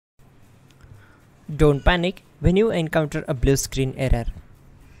Don't panic when you encounter a blue screen error.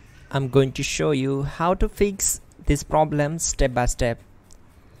 I'm going to show you how to fix this problem step by step.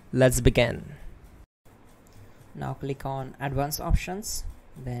 Let's begin. Now click on Advanced Options,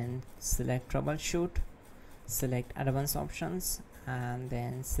 then select Troubleshoot, select Advanced Options, and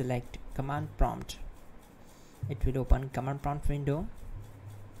then select Command Prompt. It will open Command Prompt window.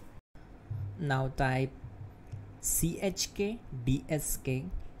 Now type chkdsk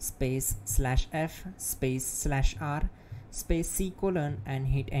space /f space /r space c : and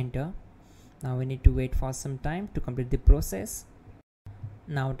hit enter. Now we need to wait for some time to complete the process.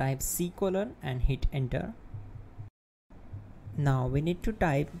 Now type c : and hit enter. Now we need to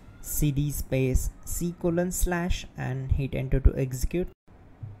type cd space c : / and hit enter to execute.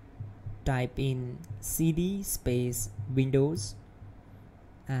 Type in cd space Windows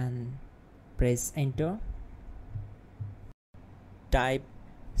and press enter. Type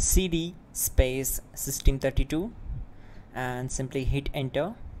cd space system32 and simply hit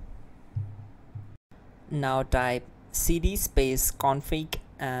enter. Now type cd space config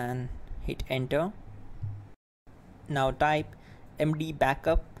and hit enter. Now type md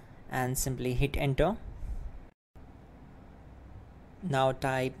backup and simply hit enter. Now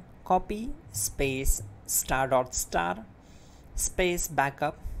type copy space ** space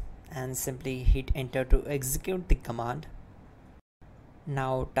backup and simply hit enter to execute the command.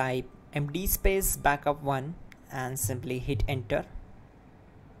 Now type md space backup1 and simply hit enter.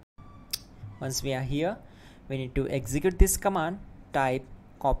 Once we are here, we need to execute this command. Type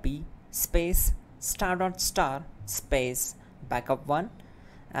copy space ** space backup1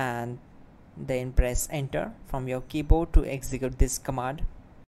 and then press enter from your keyboard to execute this command.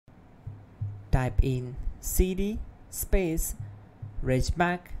 Type in cd space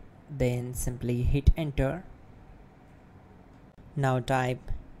regback, then simply hit enter. Now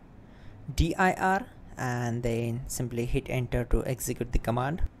type dir and then simply hit enter to execute the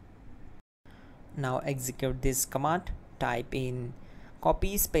command. Now execute this command. Type in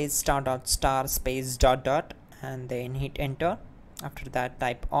copy space ** space ... and then hit enter. After that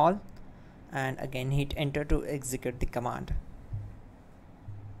type all and again hit enter to execute the command.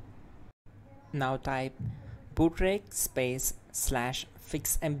 Now type bootrec space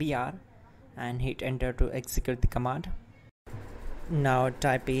 /fixmbr and hit enter to execute the command. Now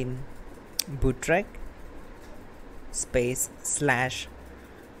type in bootrec space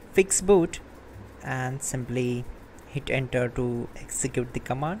 /fixboot and simply hit enter to execute the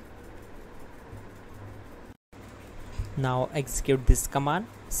command. Now execute this command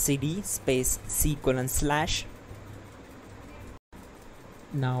cd space c : /.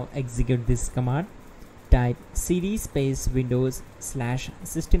 Now execute this command. Type cd space Windows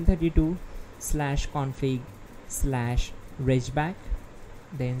 /system32 /config /regback,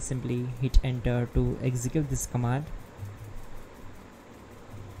 then simply hit enter to execute this command.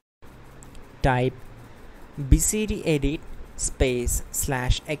 Type bcd edit space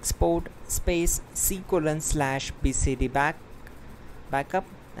 /export space c : /bcd backup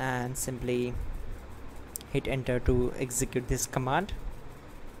and simply hit enter to execute this command.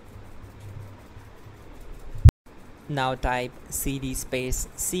 Now type cd space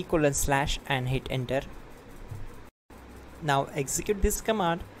c : / and hit enter. Now execute this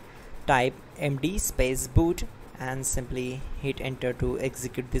command. Type md space boot and simply hit enter to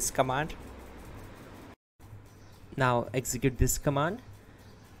execute this command. Now execute this command.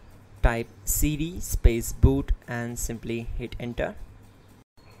 Type cd space boot and simply hit enter.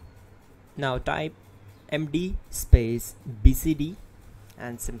 Now type md space bcd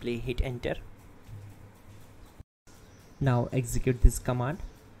and simply hit enter. Now execute this command.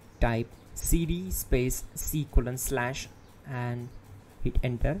 Type cd space c : / and hit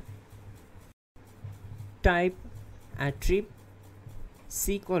enter. Type attrib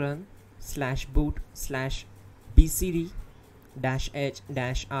c : /boot /bcd -h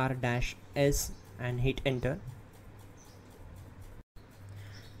 -r -s and hit enter.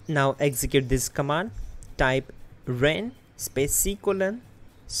 Now execute this command. Type ren space c :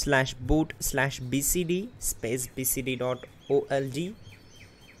 /boot /bcd space bcd.old,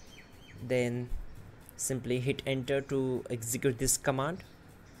 then simply hit enter to execute this command.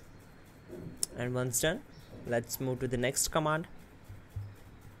 And once done, let's move to the next command.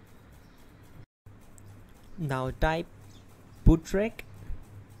 Now type bootrec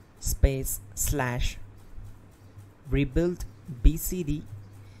space /rebuild bcd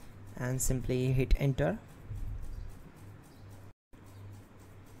and simply hit enter.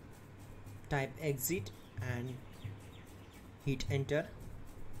 Type exit and hit enter.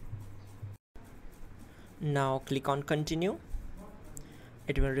 Now click on continue.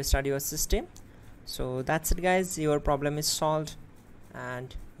 It will restart your system. So that's it guys, your problem is solved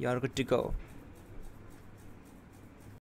and you're good to go.